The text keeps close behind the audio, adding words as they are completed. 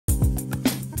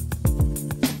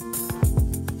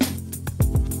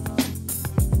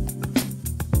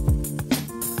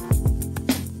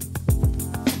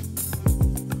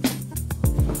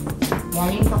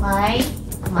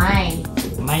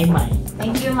Mai Mai.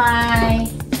 Thank you, Mai.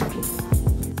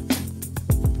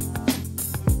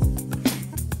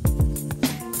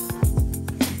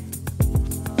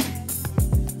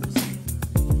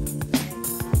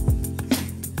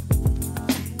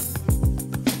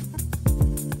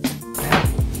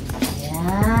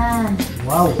 Ayan.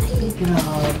 Wow!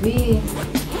 Grabe.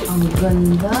 Ang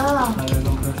ganda.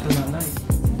 Talagang personalize.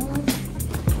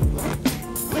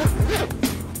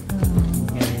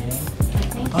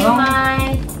 Thank you,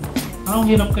 Mai. Ang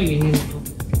hirap kainin ito.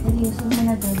 Seryoso mo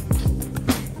na doon.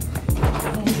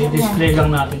 I-display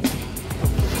lang natin.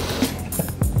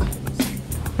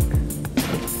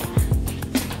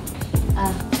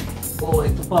 Oo,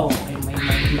 ito pa. Ay, may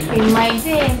din. Kay Mai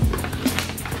din.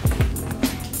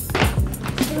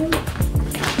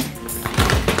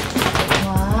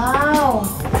 Wow!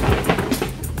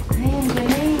 Ay, ang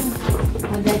galing.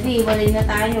 Madali, walay na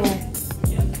tayo.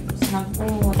 Yan.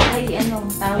 Naku, ay ano,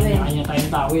 tawel. Kanya-kanya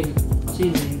tayong tawel. Kasi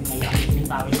nagamit yung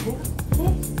tawel ko.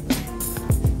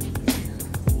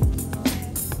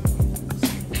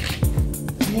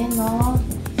 Ayan o.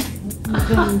 Ang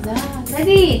ganda.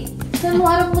 Dali! Saan mo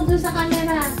harap mo dun sa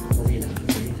camera? Dali lang,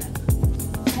 dali lang.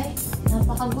 Ay,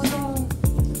 napakagulong.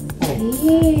 Oh.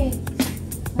 Eh,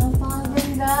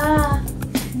 napakaganda.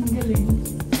 Ang galing.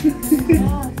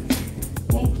 Ganda.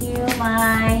 Thank you,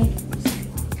 Mai.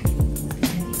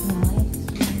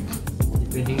 Hindi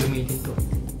pwedeng gamitin to.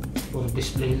 For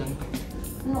display lang.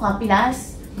 Ano ka,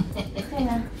 pilas? Okay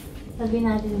na. Sabi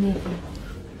natin dito.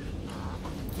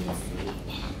 Yes.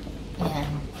 Ayan.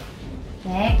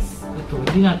 Next. Ito,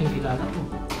 hindi natin kilala to.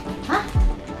 Ha?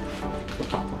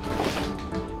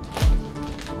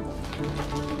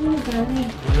 Ano galing?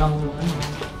 Walang ano.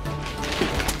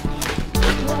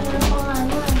 Walang pangalan.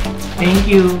 Thank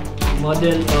you,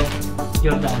 model of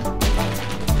Jordan.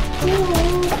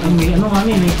 Ay, may ano nga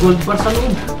may gold bar sa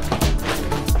loob.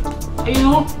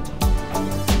 Ayun o.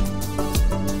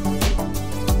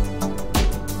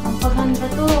 Ang paganda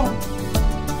to.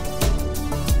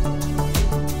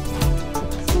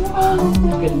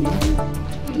 Ang ganda.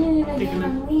 Hindi nilagyan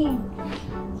ng wing.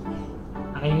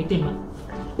 Nakayang itim ha.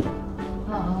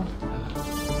 Oo.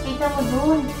 Kita mo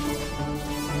dun.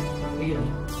 Ayun.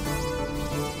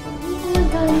 Hindi ko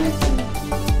nagalit.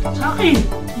 Sa akin.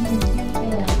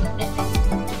 Kaya.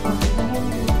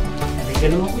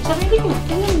 Nagalawan ko yung sarili ko.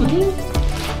 Tingnan mo din.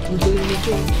 Gusto rin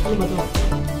nito. Ano ba to?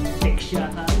 Text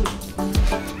yata.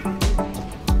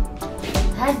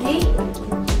 Hadi.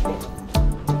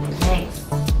 Next.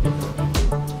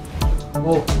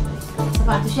 Oh,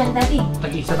 Sapatos yan, Daddy.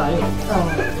 tag-isa tayo. Oo.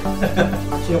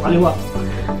 Sa yung kaliwa.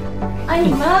 Ay,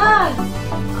 Mag!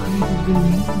 Ay, ang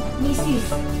galing. Mrs.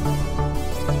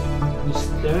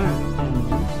 Mr. and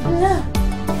Wala.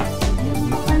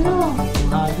 Ano?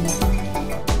 Mahalo.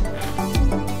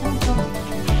 Ano to?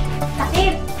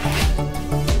 Takip!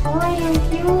 Ay, ang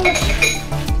cute!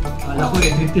 Kala ko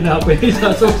rin yung tinapay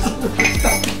sa sauce.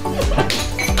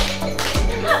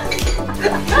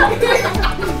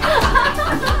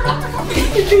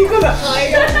 Hindi ko na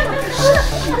kaya.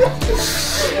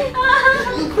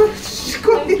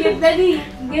 Ang cute, Daddy.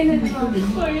 Ganun mo.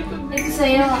 Ito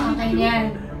sa'yo, akin yan.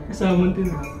 Kasama din.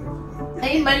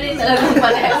 Ay, mali talagang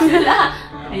pala. Wala.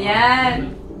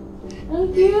 Ayan. Ang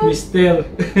cute. Mister.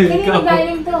 Kanino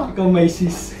galing to? Ikaw may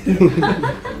sis.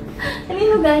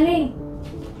 Kanino galing?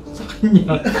 Sa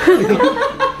kanya.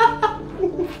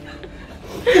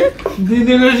 Hindi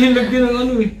nila silagyan ng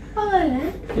ano eh.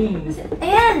 Pangalan? Hmm.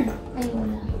 Ayan! Ay,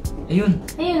 wala. Ayun.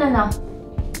 Ayun, ano?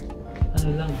 Ano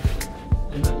lang.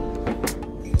 Ano?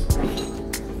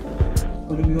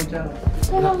 Kulog yung tsara.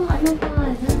 Anong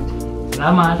pangalan?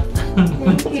 Salamat.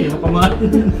 Sino ka man?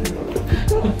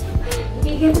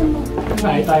 Bigyan mo.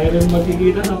 Tayo rin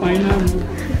magkikita sa final.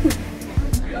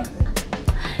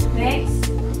 Next.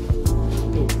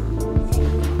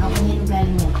 Ako nito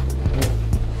galing yan.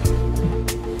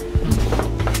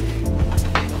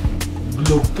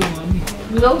 Globe to, mami.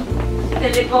 Globe?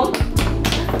 Telecom?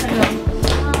 Ano?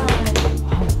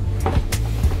 Wow.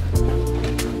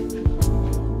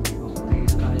 Okay,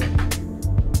 kaya.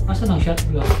 Asan ang shot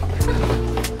globe?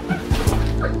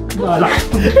 Wala.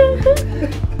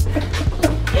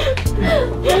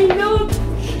 Ay, no!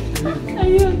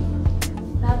 Ayun.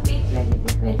 Lapit.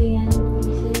 Pwede yan.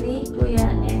 Sili, kuya,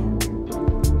 and...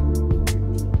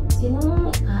 Sinong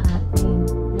aating?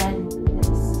 Blood.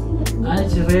 Ah,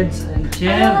 si Reds and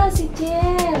Cher. Ah, si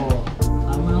Cher. Oh,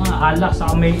 tama nga. Alak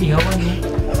sa may ihawan. Eh.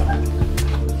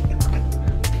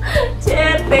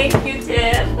 Cher, thank you,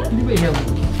 Cher. Hindi ba ihawan?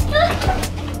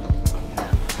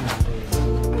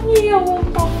 Iyawan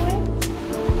pa ko eh.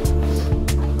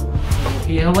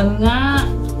 Ihawan nga.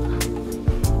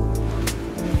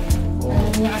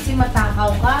 Kanya kasi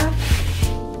matakaw ka.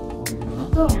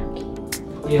 Ito.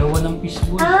 Ihawan ng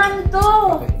fishball. Ano to?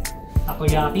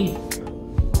 Takoyaki.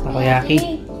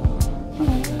 Takoyaki.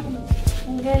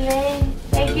 Ang galing.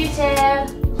 Thank you, Chef.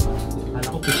 Kala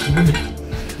ko fishball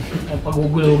eh. Ang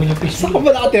pagugulawin yung Saan fishball. ka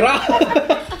ba nakatira?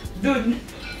 Dun!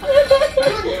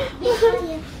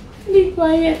 Be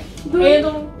quiet.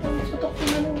 Ayun ang sutok ko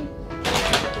na lang.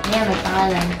 Ayan, may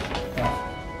pangalan.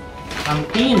 Ang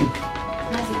tin.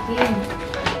 Si Tim.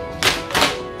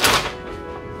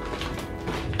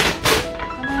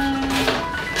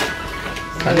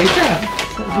 Sanay siya.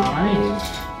 Ay.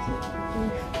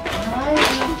 Ay,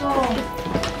 ano to?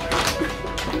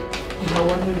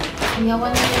 Ihawan mo.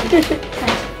 Iyawan na yun.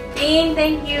 Tim,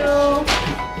 thank you.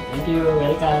 Thank you.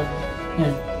 Welcome.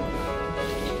 Yan.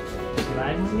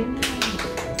 Sirain mo din yan.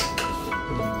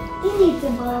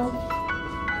 Inevitable.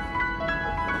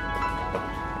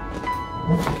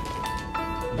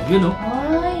 Yun oh.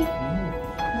 Ay.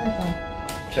 Ano to?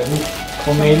 Shabu.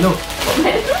 Pomelo.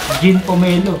 Gin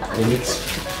pomelo.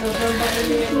 Remix. Sobrang bakit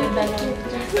yung dalawa.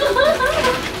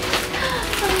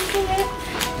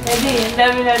 Ready, ang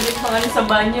dami natin pang ano sa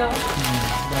banyo.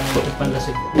 Dami ito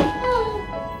panlasig.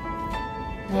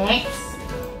 Next.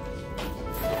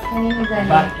 Ano yung galing?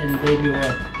 Bat and baby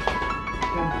web.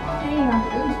 Ayun na.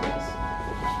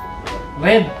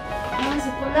 Web. Ah, si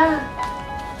Pula.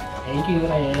 Thank you,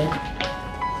 Red.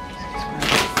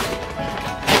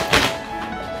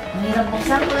 Ang hirap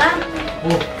buksan, Pula.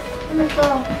 Oh. Ano to?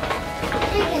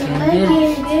 Ay,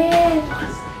 Candle. candle.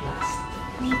 Last.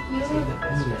 Thank you. See the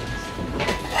coolest.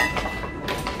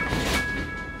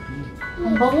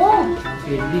 Ang bango. Ang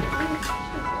candy.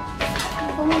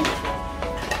 Ang bango.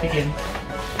 Chicken.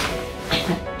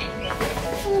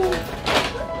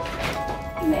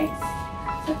 Next.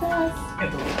 Sa taas.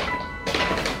 Ito.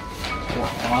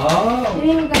 Wow. Ano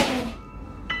yung galing?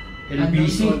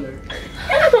 LBC.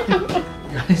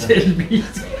 Sa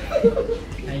LBC.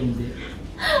 Ay, hindi.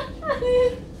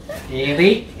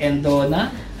 Eric and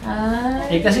Donna.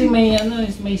 Ay. Eh kasi may ano,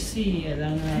 may C.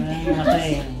 Alam nga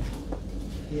matay.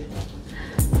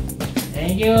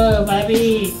 Thank you,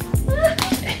 Papi.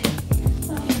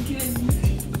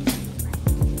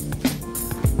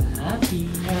 Happy.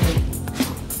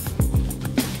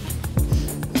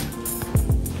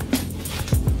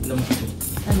 Alam mo ito.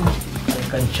 Ano?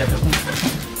 Alkansya ko.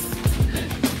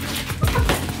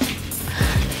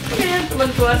 Kaya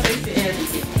tuwag-tuwa sa si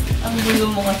Eric. Ang gulo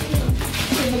mo kasi.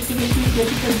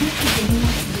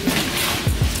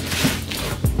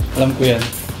 Alam ko yan.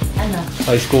 Ano?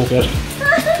 Rice cooker.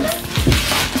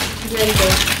 Ganito.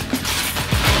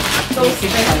 Toaster.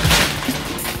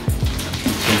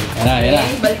 Yan na, yan na.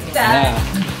 Okay, baliktad. Yan na.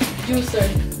 Juicer.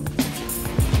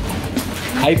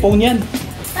 iPhone yan.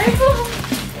 Ay po!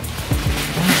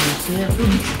 Sir.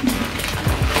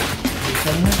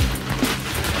 Isa na.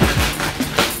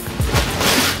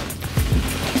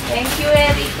 Thank you,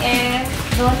 Eric and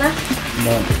Donna.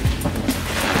 No.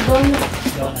 Donna.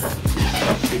 Donna.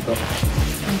 Dito.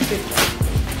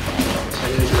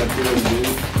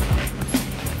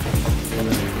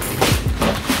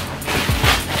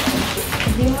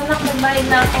 Hindi mo na magbayad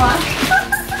na ako ah.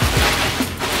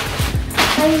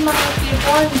 Ay, mga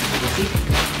coupon.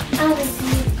 Ah,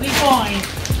 receipt. 3 points.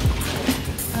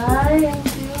 Ay, ang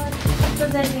cute. Ito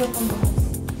dahil yung pambukas.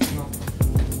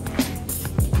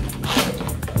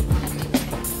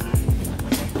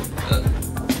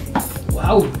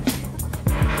 Wow.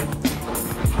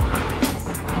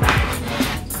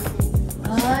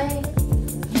 Ay,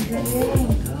 ang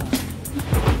galing.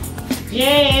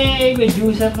 Yay! May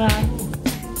juicer na ako.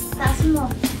 Taas mo.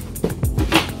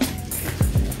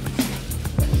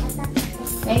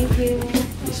 Thank you.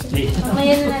 Display.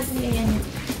 Mamaya na natin yan.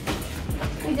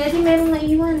 Ay, daddy, merong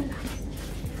naiwan.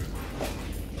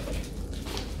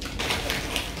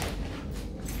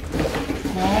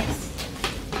 Next.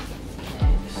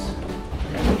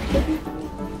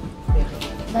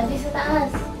 Daddy, sa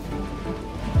taas.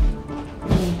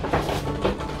 Okay.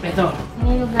 Ito.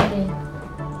 Ano yung galing?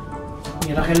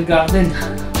 Miracle Garden.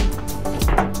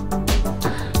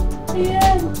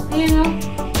 Ayan. Ayan o.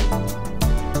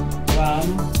 Wow.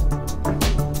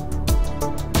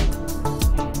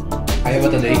 Kaya ba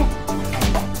today?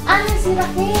 Ah, si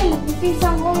Raquel.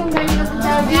 Ipisang ko yung galing na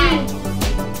daddy.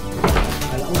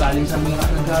 Kala ko galing sa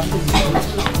Miracle Garden.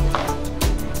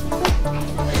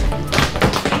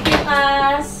 Thank you,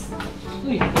 Cass.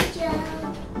 Uy, Ayan.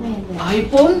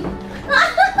 iPhone?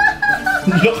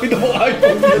 Laki na mo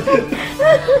iPhone.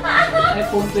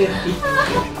 iPhone 20.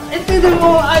 Ito na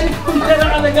mo, iPhone na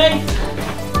nakalagay.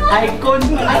 Icon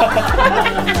pala.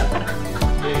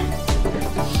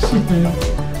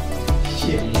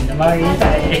 Shit. Ayun na makikita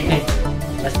eh.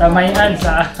 Basta may an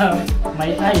sa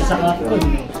may ay sa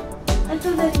cartoon. Ito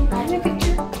dali. May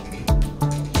picture.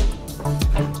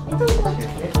 Ito ba?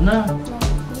 Ito na.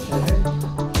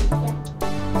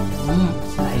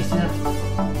 Slicer.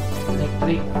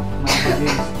 Electric.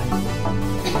 Mga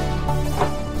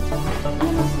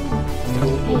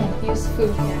Ayan,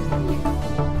 useful yan.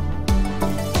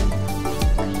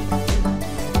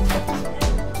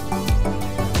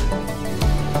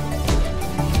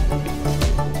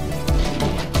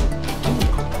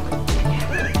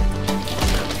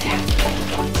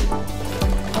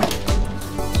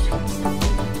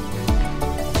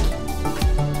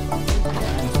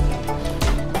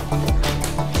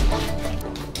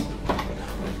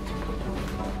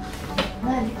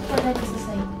 Dito pa dali sa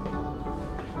side.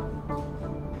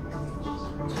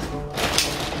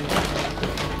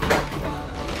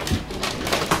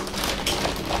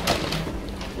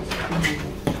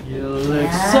 You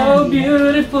look so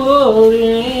beautiful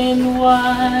in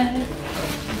white.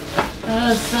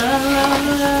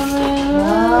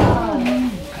 Wow!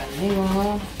 Ay,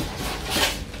 wow.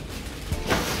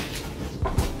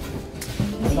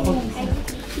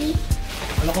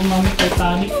 Wala ko mami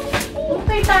Titanic. Ang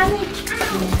Titanic.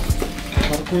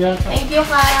 Barko yata. Thank you,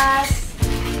 Cass.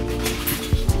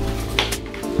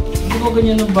 Hindi ko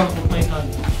ganyan ng barko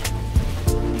Titanic.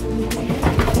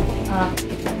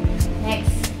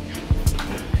 Next.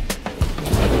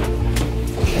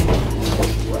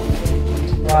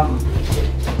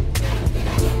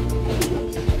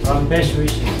 From best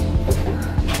wishes.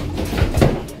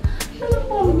 Ano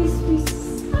po, Miss Miss?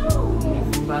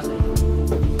 Basa.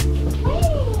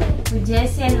 To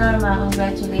Jessie and Norma,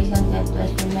 congratulations and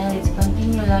pleasure marriage.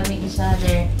 Continue loving each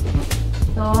other.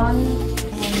 Ton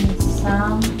and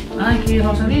Sam. Ay, kay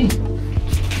Rosaline.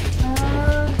 Sa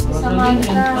Rosaline and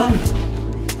Magda. Tom.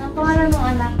 Ang pangalan ng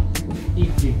anak?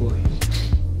 Icky boy.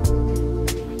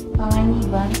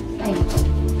 Panganiban? Ay, Icky boy.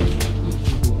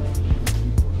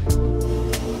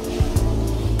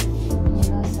 ni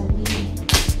Rosalie.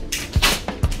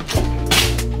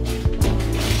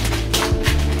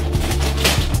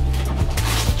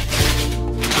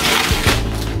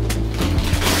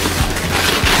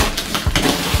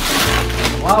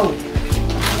 Wow!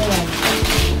 Ayan.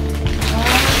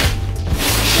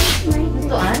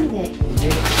 Ito, hindi. Hindi.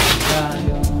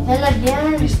 Yung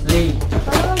Lalagyan. display.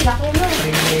 Oh, laki mo.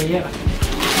 3 layer.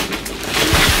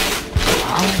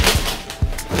 Wow!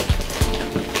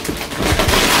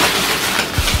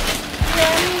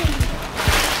 Ayan.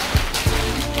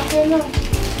 Laki mo.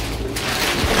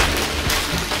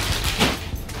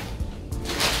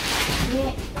 Hindi,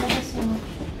 tapos mo.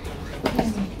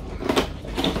 Ayan.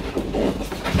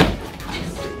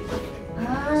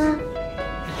 Ah,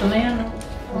 Ito na yan.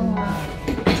 oo nga.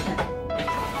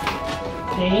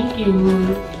 Thank you.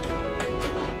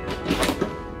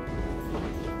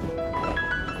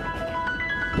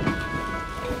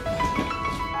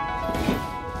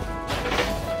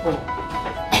 Oh.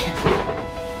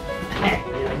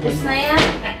 Tapos na yan.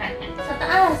 Sa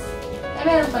taas. Ay,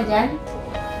 meron pa dyan?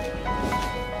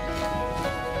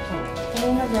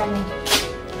 Ayun na dyan eh.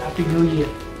 Happy New Year.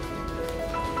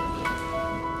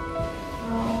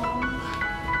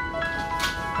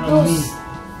 From me. Dos.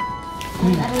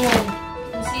 Ano yan?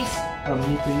 This is... From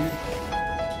me to you.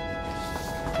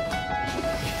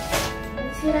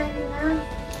 Sira nyo na.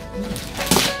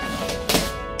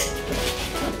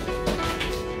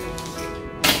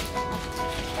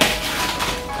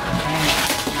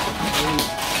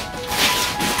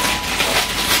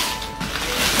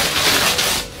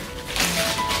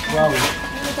 Wow.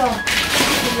 Ano ito?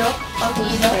 Ilo?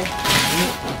 Pag-ilo?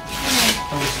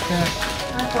 Toaster.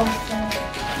 Ah, toaster.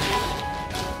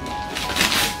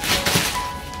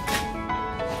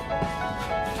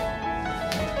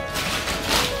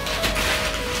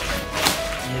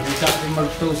 Hindi ka rin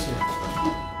mag-toast eh.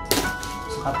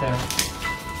 Sa cutter.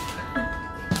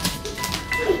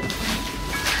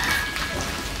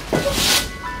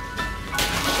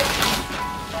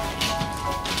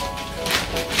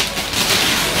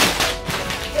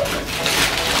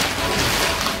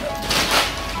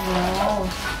 Wow.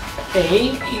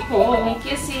 Thank you po. Thank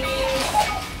you, sis.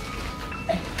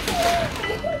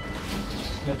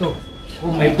 Ito.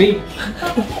 Oh, may vape.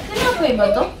 Ano po ba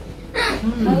to?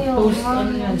 Ayaw, Toast, mami.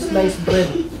 ano yan, sliced bread.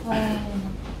 Oh.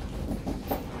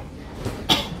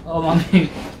 Oh, mami.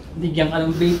 Bigyan ka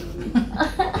ng vape.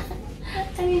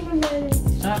 Ano yung galing?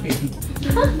 Sa akin.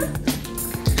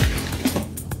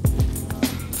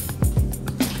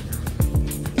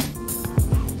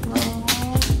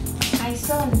 Oh. Ay,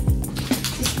 son.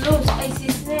 Sis Luz. Ay,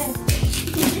 sis Ness.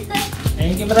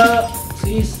 Thank you, bro.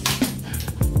 Sis.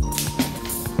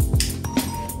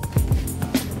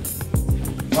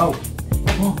 Wow.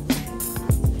 Oh.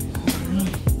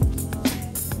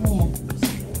 Ayan.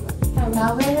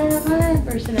 Flower na naman.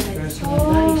 Personalized.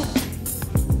 Ang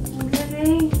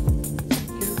galing.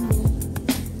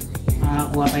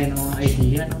 Makakuha kayo ng mga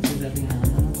idea, no? Pagdating na,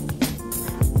 ano.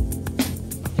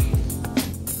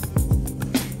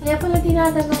 Kaya pala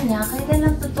tinatanong niya, kailan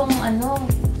ang totoong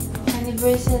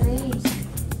anniversary?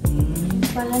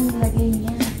 Pala nilagay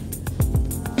niya.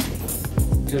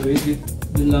 Sabi,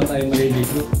 doon lang tayo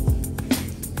maliligo.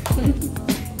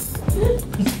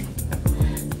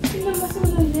 Sila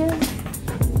masulan yan.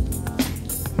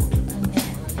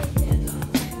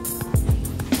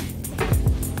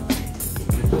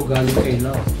 Ito, galing kay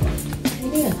Lau.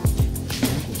 Hindi yun.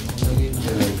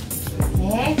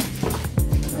 Eh?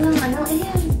 Walang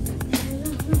ayan.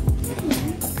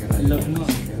 Love mo.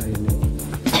 Kaya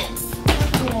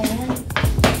yan.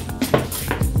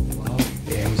 Wow,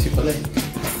 AMC pala eh.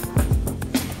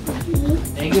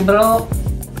 Thank you, bro.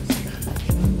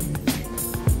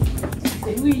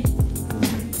 Uy.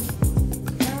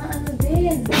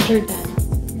 Din. Jordan.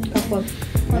 Kapag.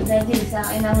 O, daddy, sa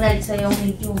akin ang light sa yung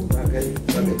medium. Bakit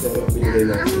ito binigay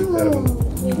natin para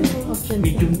Option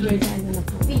Medium to. Jordan na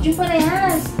po. Medium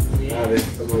parehas.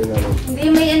 sabihin namin. Hindi,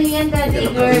 may ano yan, daddy,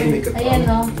 girl. Ayan,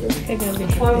 no? Kagabi.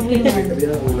 For women. Sabi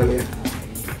na, ulan niya.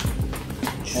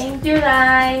 Thank you,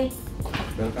 Rai.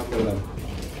 Welcome na lang.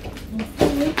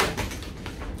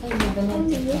 Ay, magalang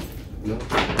dito. No?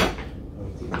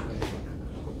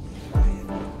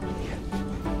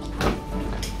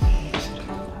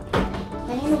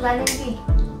 Kanino galing di?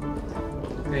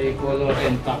 Kay Color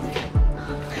and Pack.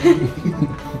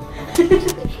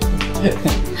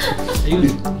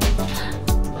 Ayun.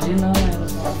 Ayun na,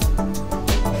 meron pa.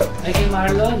 Ay, kay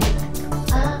Marlon.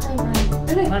 Ah, kay Marlon.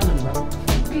 Ano? Marlon ba?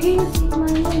 Bigay na si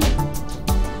Marlon.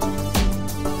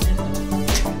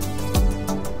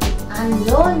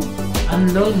 Anlon.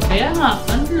 Anlon. Kaya nga,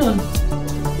 Anlon.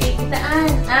 Kikitaan.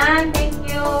 Thank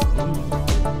you.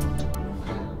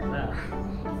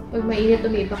 Pag mainit,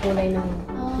 umiipakulay ng...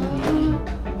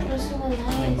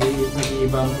 Personalized.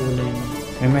 Nag-iiba ang kulay mo.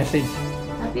 May message.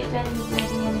 Happy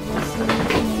 2020 anniversary.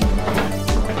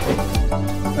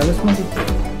 Alas mo.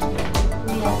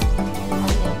 Kuya.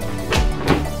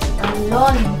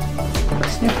 Anlon.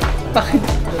 Bakit?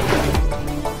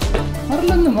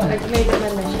 Marlon naman. Pag may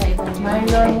naman na siya, ibang...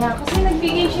 Marlon nga. Kasi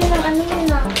nagbigay siya ng ano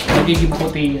yun ah. Nagiging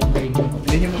puti yan. Nagiging puti.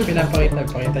 Hindi niyo mo pinapakita.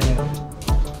 Pakita niyo.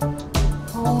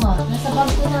 Oo nga. Nasa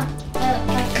bag ko na.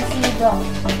 Kasi dog.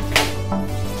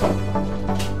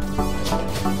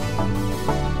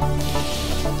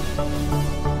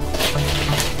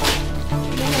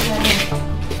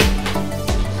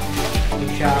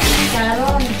 Yung siya.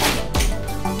 Sharon.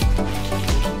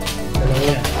 Dalawa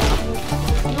yan.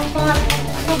 Ano pa?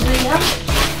 Ano ba yan?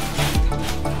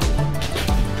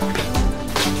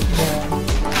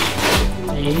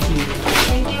 Thank you.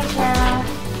 Thank you, siya.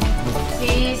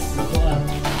 Sis. Ito ah.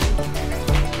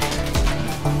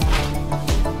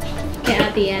 Kay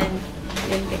ate yan.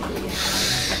 Yan kay kuya.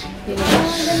 Yun Ah, lang.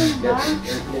 ganun ba?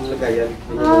 Yung lagayan.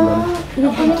 Ah, ano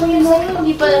mo yun sa'yo?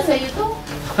 Hindi pala sa'yo to?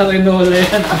 Rinola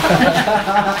yan.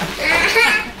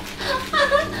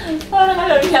 Parang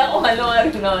alam niya kung ano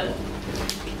Arnold.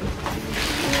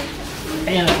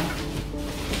 Ayan.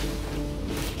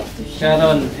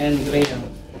 Sharon and Graham.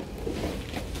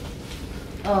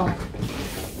 Oh.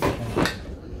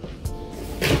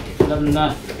 Alam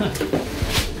na.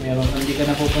 Meron, hindi ka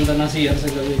na pupunta ng CR sa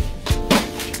gabi.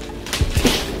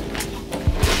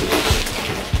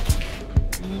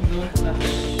 Don't touch.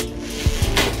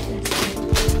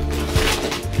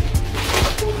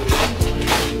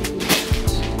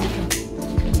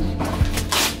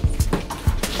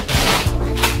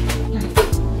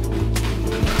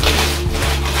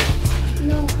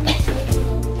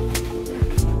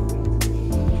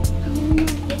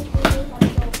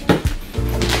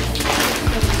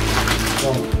 So,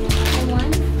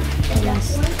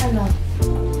 Ano?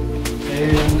 eh,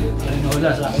 yung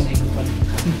Rinola sa akin, hindi pa.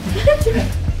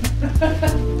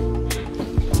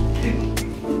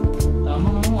 Tama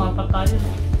mo, apat tayo.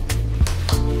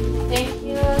 Thank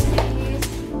you, sis.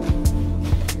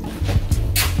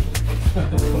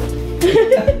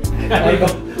 Kaya ko.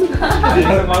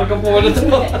 Mahal ka po ulit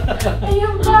ito.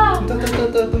 Ayun pa.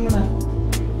 Ito muna.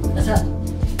 Asa?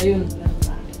 Ayun.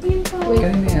 Ayun pa.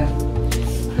 Kanina yan.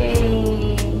 Kay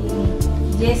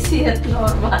Jessie at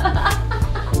Norma.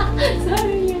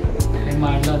 Sorry yan. Kay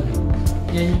Marlon.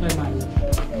 Yan yung kay Marlon.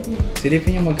 Silipin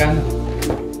niyo magkano.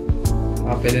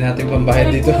 Pwede natin pambayad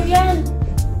dito. Ano yan?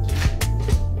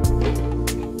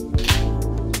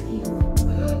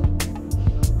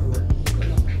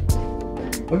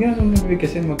 Huwag niyo naman mabibig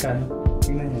kasi magkano.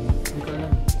 Tingnan niyo. Hindi ko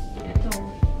alam. Ito.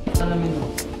 Salamin mo.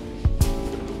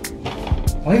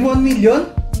 Ay, 1 million?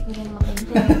 Hindi ko rin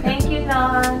makita. Thank you,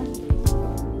 Don.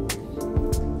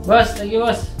 Boss, thank you,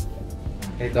 boss.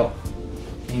 Okay, Dok.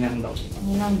 Ninang Dok.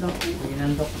 Ninang Dok.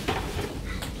 Ginandok.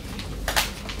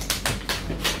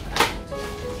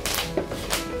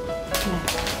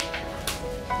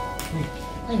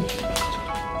 Ay.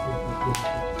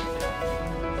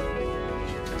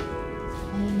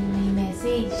 May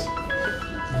message.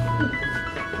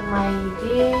 To my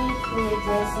dear Kuya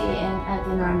Jessie and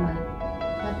Ate Norma.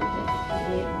 Happy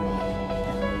birthday.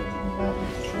 May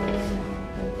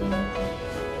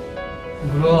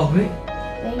Grabe.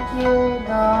 Thank you,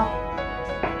 Doc.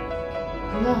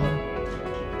 Ano?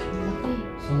 Ang laki.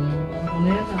 So, ano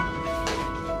na yan ah?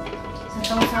 Sa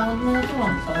taong sahod mo na to.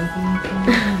 Saan ko na ito?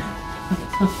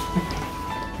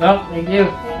 Doc, thank you.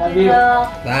 Love Thank you, you. Doc.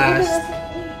 Last.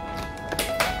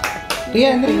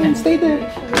 Rian, stay there.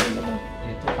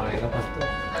 Ito, pakita pa ito.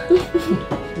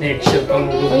 Next shot pa mo.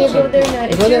 Oh, you go there na.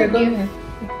 It's Go there, your go gift. there.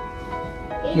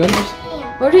 Go there.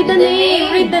 Oh, read the name.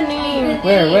 Read the name.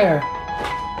 Where?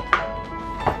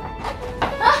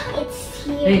 It's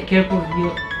here. Hey, careful. You.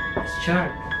 It's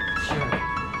sharp. Sharp.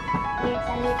 It's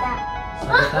Salita.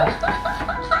 Salita.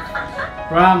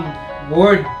 From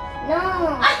word.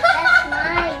 No, that's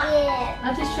my gift.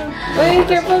 That is your. Uy,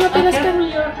 careful, matilas ka. Careful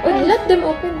your Oh, let them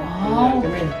open. Wow.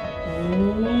 Come in.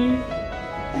 Uy.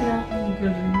 Ang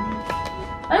galing.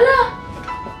 Ala!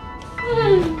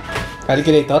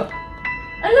 Calculator?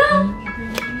 Ala!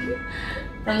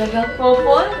 Talagang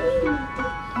couple.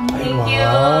 Ay, Thank you.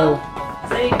 wow.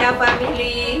 Sa Ika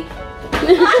family.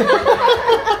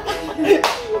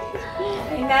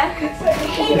 Ay na.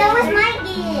 Hey, that was my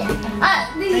gift.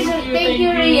 Thank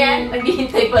you, Rian.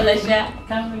 Naghihintay pala siya.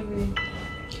 Come with me.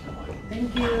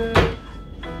 Thank you.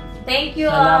 Thank you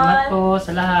Salamat all. po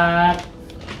sa lahat.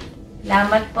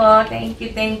 Salamat po. Thank you,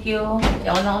 thank you. Hindi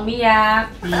ako nang umiyak.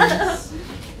 Peace.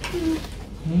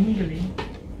 Galing.